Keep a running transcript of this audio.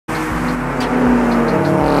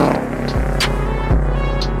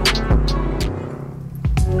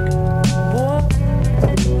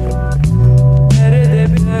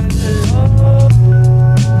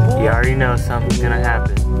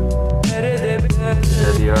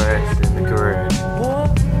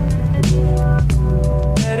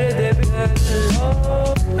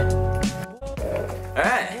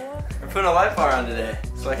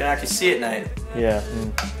actually see at night. Yeah.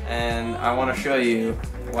 And I want to show you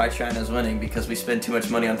why China's winning, because we spend too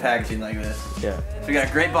much money on packaging like this. Yeah. So we got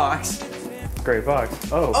a great box. Great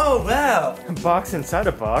box. Oh. Oh, wow. A box inside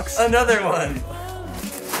a box. Another one.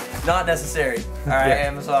 Not necessary. Alright, Yeah.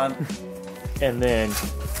 Amazon. And then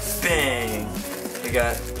Bang. We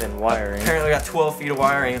got wiring. Apparently we got 12 feet of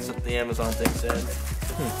wiring. That's what the Amazon thing said.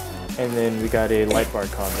 And then we got a light bar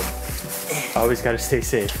condom. Always gotta stay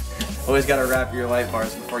safe. Always gotta wrap your light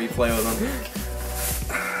bars before you play with them.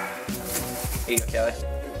 Here you go, Kelly.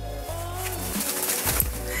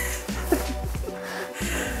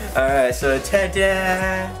 Alright, so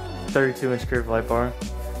ta-da! 32-inch curved light bar.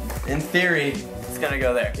 In theory, it's gonna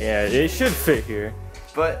go there. Yeah, it should fit here.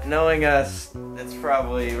 But knowing us, it's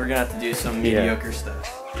probably, we're gonna have to do some mediocre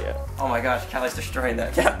stuff. Yeah. Oh my gosh, Callie's destroying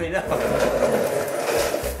that. Got me now.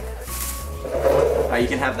 Alright, you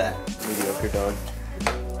can have that. Mediocre dog.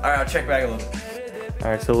 Alright, I'll check back a little bit.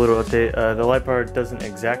 Alright, so a little update. The light bar doesn't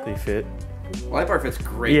exactly fit. Light bar fits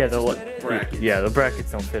great. Yeah, brackets. Yeah, the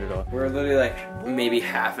brackets don't fit at all. We're literally like maybe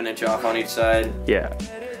half an inch off on each side. Yeah.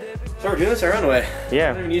 So we're doing this our own way.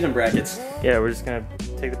 Yeah. We're not even using brackets. Yeah, we're just gonna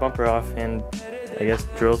take the bumper off and I guess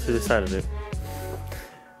drill through the side of it.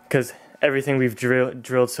 Because everything we've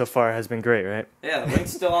drilled so far has been great, right? Yeah, the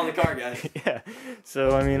wing's still on the car, guys. Yeah.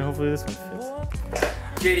 So, I mean, hopefully this one fits.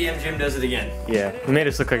 JDM Jim does it again. Yeah. It made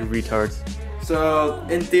us look like retards. So,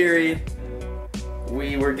 in theory,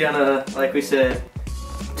 we were gonna, like we said,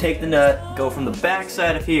 take the nut, go from the back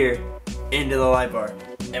side of here into the light bar.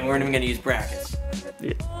 And we weren't even gonna use brackets.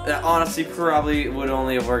 Yeah. That honestly probably would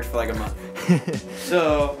only have worked for like a month.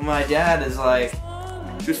 So my dad is like,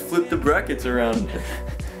 just flip the brackets around.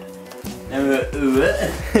 And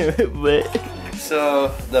so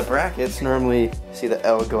the brackets normally, see the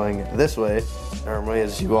L going this way. Normally,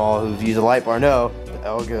 as you all who use a light bar know, the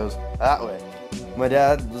L goes that way. My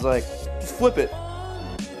dad was like, just flip it.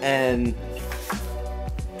 And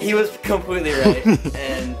he was completely right.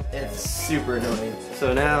 And it's super annoying.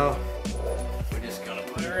 So now, we're just gonna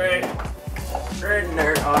put it right in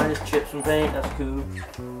there. Oh, just chip some paint, that's cool.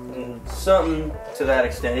 And something to that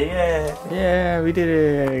extent, yeah. Yeah, we did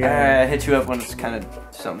it. Alright, hit you up when it's kind of,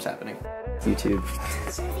 something's happening. YouTube.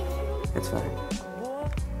 It's fine.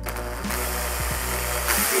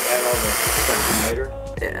 We add all the stuff later?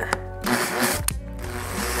 Yeah.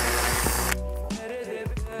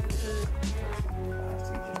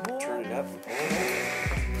 Turn it up.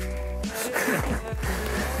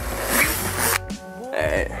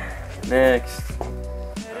 Alright, next.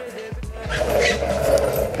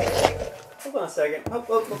 Hold on a second. I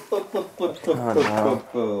will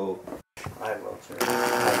turn.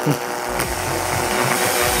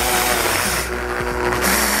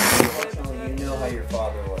 Unfortunately, you know how your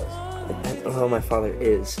father was. I know how my father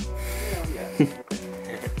is.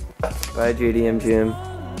 Bye, JDM Jim.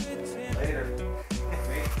 Later.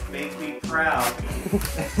 Make me proud.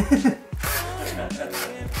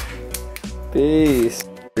 Peace.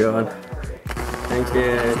 Going. Thank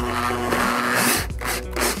you.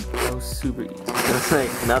 That was super easy. That's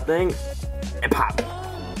like nothing and pop.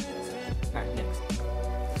 Alright, next.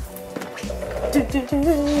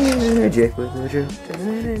 Jake with no joke.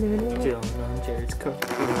 Jill on Jared's car.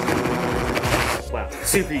 Wow,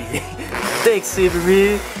 super easy. Thanks, Super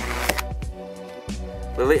B.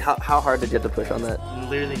 Lily, how hard did you have to push on that?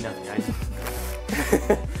 Literally nothing, guys.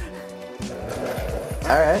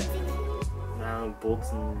 Alright. Now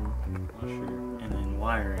bolts and then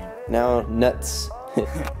wiring. Now nuts.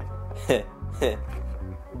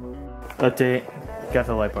 Update. Got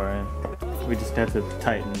the light bar in. We just have to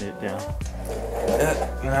tighten it down.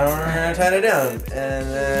 Now we're gonna tighten it down, and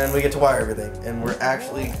then we get to wire everything, and we're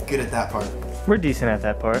actually good at that part. We're decent at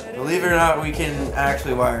that part. Believe it or not, we can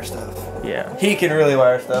actually wire stuff. Yeah. He can really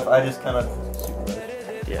wire stuff. I just kind of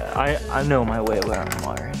supervise. Yeah, I know my way around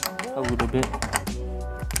wiring a little bit.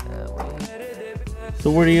 So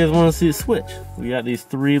where do you guys want to see a switch? We got these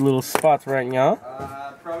 3 little spots right now.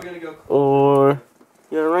 Probably gonna go. Or,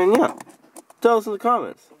 yeah, right now. Tell us in the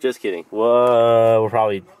comments. Just kidding. Whoa, we're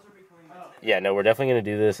probably... Yeah, no, we're definitely going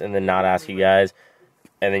to do this and then not ask you guys.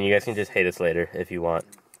 And then you guys can just hate us later if you want.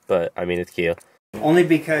 But, I mean, it's cute. Only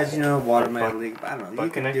because, you know, water might leak. I don't know. You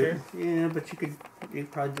could connector? do, yeah, but you could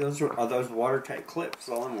probably do those watertight clips.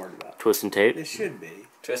 That's all I'm worried about. Twist and tape? It should be.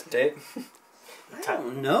 Twist and tape. I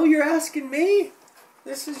don't know. You're asking me.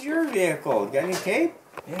 This is your vehicle. Got any tape?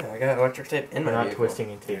 Yeah, I got electric tape in my We're not vehicle. twisting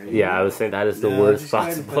and taping. Yeah, I was saying that is the No, worst just go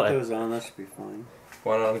ahead and possible. put those on. That should be fine.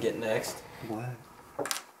 What do I get next? What?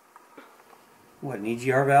 What, an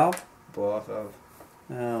EGR valve? Blow off of.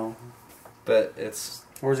 Oh. But it's...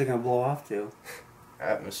 Where's it going to blow off to?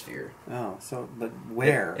 atmosphere. Oh, so but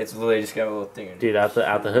where? It's literally just got a little thing in it. Dude, out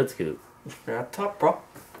the hood scoop. At top, bro.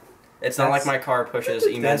 It's not like my car pushes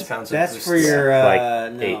immense pounds of That's boost. for your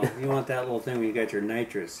Like no. 8. You want that little thing where you got your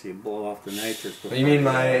nitrous. You blow off the nitrous. before You mean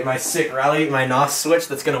my sick rally, my NOS switch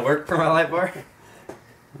that's gonna work for my light bar?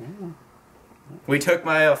 Yeah. We took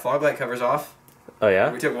my fog light covers off. Oh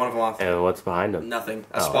yeah? We took one of them off. And what's behind them? Nothing.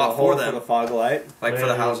 A Oh. spot A hole for them. the fog light. Like for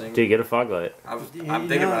the housing. Dude, get a fog light. I'm You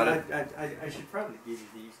thinking know, about it. I should probably give you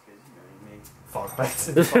these because you make fog lights.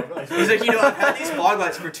 He's like, you know, I've had these fog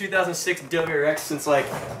lights for 2006 WRX since like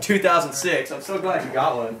 2006. I'm so glad you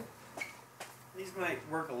got one. These might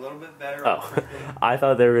work a little bit better. Oh, I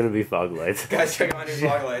thought they were gonna be fog lights. Guys, check out my new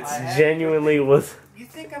fog lights. Genuinely was. You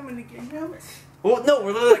think I'm gonna get you? Well, no,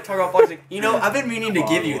 we're literally like talking about fogs. Like, you know, I've been meaning to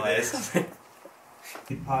give you this.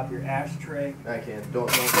 You pop your ashtray. I can't. Don't.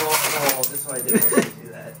 Oh, this is why I didn't want you to do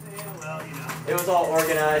that. Yeah, well, you know. It was all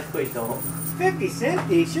organized. Please don't. 50 cent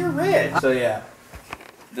piece, you're rich. So yeah,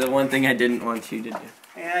 the one thing I didn't want you to do.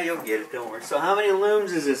 Yeah, you'll get it, don't worry. So how many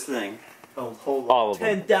looms is this thing? Oh, hold on. All of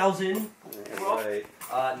them. 10,000. Right.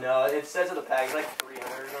 No, it says in the pack it's like 300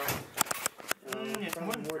 or something. It's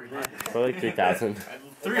more than that. Probably 3,000.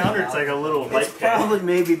 300 is like a little light It's probably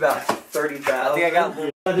maybe about 30,000. I think I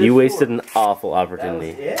got. You wasted an awful That was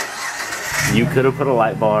opportunity. it? You could have put a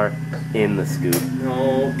light bar in the scoop.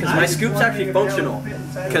 No, because my scoop's actually functional.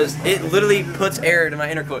 Because it literally puts air to my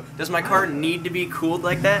intercooler. Does my car need to be cooled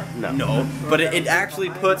like that? No. But it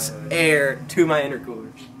actually puts air to my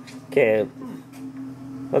intercooler. Okay.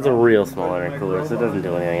 That's a real small intercooler, so it doesn't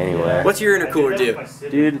do anything anyway. What's your intercooler do?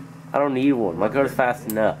 Dude, I don't need one. My car's fast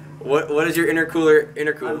enough. What is your intercooler I'm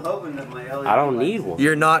intercooler? hoping that my LED I don't need one.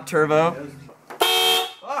 You're not turbo?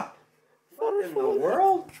 What in the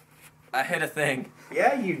world? I hit a thing.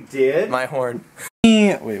 Yeah, you did. My horn.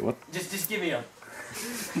 Wait, what? Just give me him.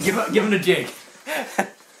 Give him to Jake.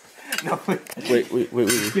 No, Wait.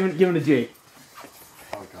 give him to Jake.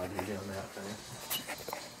 Oh god, you're doing that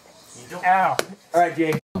thing. Ow! Alright,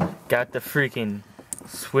 Jake. Got the freaking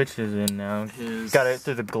switches in now. Got it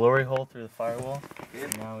through the glory hole through the firewall.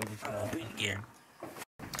 And now we just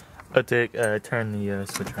gotta turn the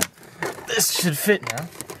switch on. This should fit now.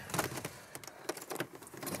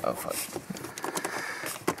 Oh, fuck.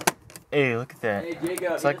 Hey, look at that. Hey,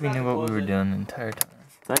 Jacob. It's like we knew what we were doing the entire time.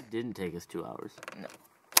 That didn't take us 2 hours. And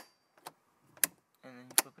then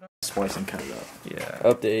you flip it up. Splice and cut it up. Yeah.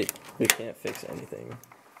 Update. We can't fix anything.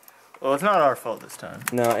 Well, it's not our fault this time.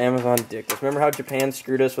 No, Amazon dickless. Remember how Japan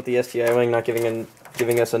screwed us with the STI wing, not giving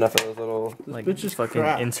us enough of those little... Like fucking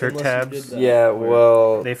insert tabs. Yeah,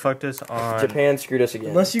 well... They fucked us on. Japan screwed us again.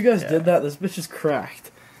 Unless you guys Yeah. did that, this bitch is cracked.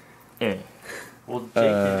 Yeah. Well, Jake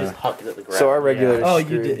did just huck it at the ground. So our regular Oh, is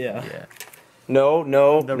you screwed. did, yeah. Yeah. No,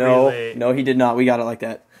 The relay. no, he did not. We got it like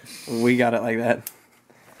that. We got it like that.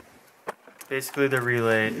 Basically, the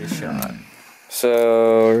relay is shot. So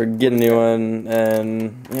we're getting a new one,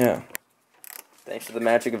 and yeah. Thanks to the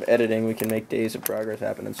magic of editing, we can make days of progress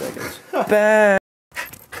happen in seconds. Bad.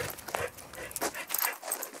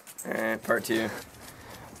 Alright, part 2.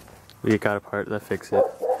 We got a part that fix it.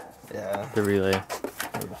 Yeah. The relay.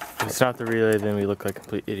 If it's not the relay, then we look like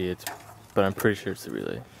complete idiots. But I'm pretty sure it's the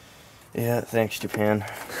relay. Yeah, thanks Japan.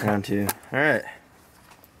 Round 2. Alright.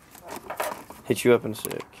 Hit you up in a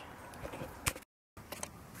sec.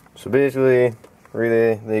 So basically,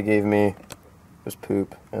 relay they gave me was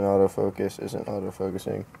poop, and autofocus isn't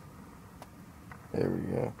autofocusing. There we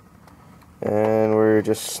go. And we're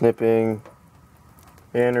just snipping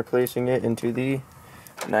and replacing it into the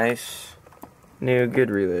nice new good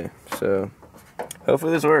relay. So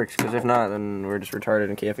hopefully this works, because if not, then we're just retarded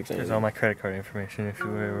and can't fix There's anything. all my credit card information if you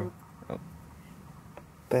were.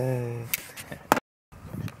 Bad.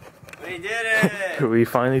 We did it! We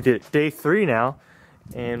finally did it. Day 3 now,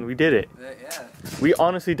 and we did it. Yeah. We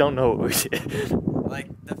honestly don't know what we did. Like,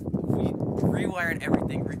 we rewired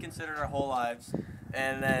everything, reconsidered our whole lives,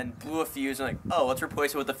 and then blew a fuse and like, oh, let's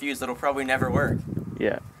replace it with a fuse that'll probably never work.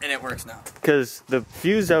 Yeah. And it works now. Because the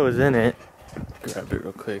fuse that was in it, grab it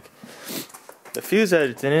real quick. The fuse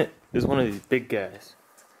that's in it is one of these big guys.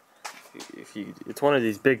 It's one of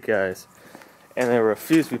these big guys, and there were a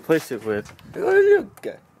fuse we placed it with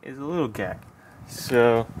is a little guy.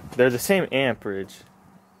 So they're the same amperage.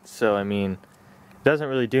 So I mean, it doesn't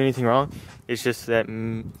really do anything wrong. It's just that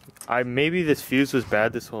maybe this fuse was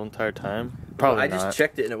bad this whole entire time. Probably I not. just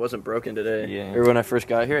checked it and it wasn't broken today. Yeah. Or when I first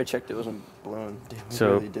got here, I checked it wasn't blown. Damn, we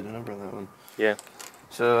So- really did a number on that one. Yeah.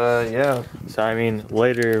 So yeah. So I mean,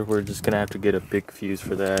 later we're just gonna have to get a big fuse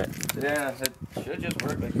for that. Yeah, it should just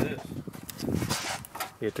work like this.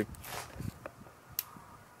 We have to.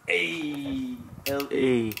 Hey.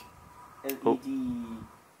 Hey. LED.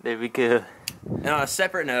 There we go. And on a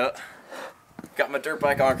separate note, got my dirt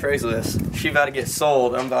bike on Craigslist. She about to get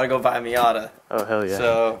sold. I'm about to go buy a Miata. Oh, hell yeah.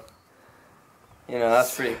 So, you know,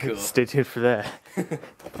 that's pretty cool. Stay tuned for that.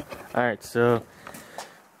 Alright, so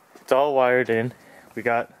it's all wired in. We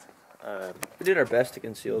got, We did our best to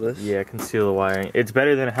conceal this. yeah, conceal the wiring. It's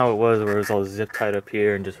better than how it was, where it was all zip tied up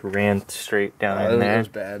here and just ran straight down in It there. was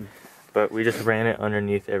bad. But we just ran it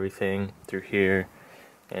underneath everything through here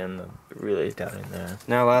and the relays down in there.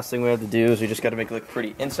 Now, last thing we have to do is we just got to make it look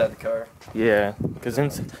pretty inside the car. Yeah, because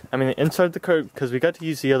inside the car, because we got to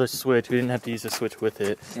use the other switch, we didn't have to use the switch with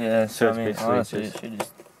it. Yeah, So so it's I mean, basically honestly, just- it should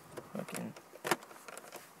just fucking.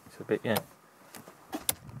 So, but yeah.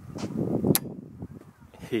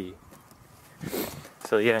 Hey.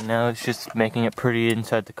 So yeah, now it's just making it pretty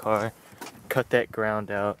inside the car. Cut that ground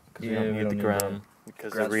out because we Yeah, don't we need don't the need ground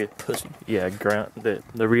because the Ground's pussy. yeah ground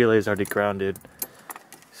the relay's already grounded.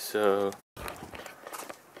 So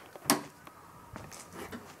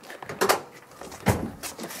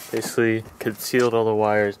basically concealed all the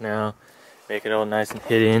wires now, make it all nice and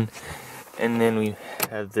hidden, and then we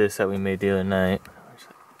have this that we made the other night.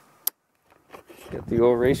 Got the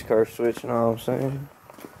old race car switch, you know what I'm saying?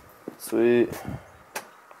 Sweet.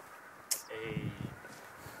 Hey,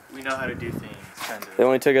 we know how to do things, kind It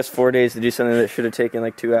only took us 4 days to do something that should have taken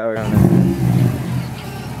like 2 hours.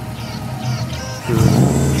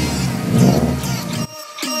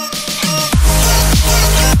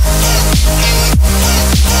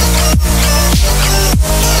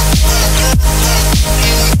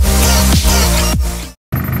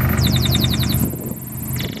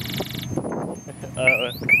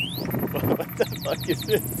 What the fuck is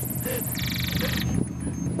this?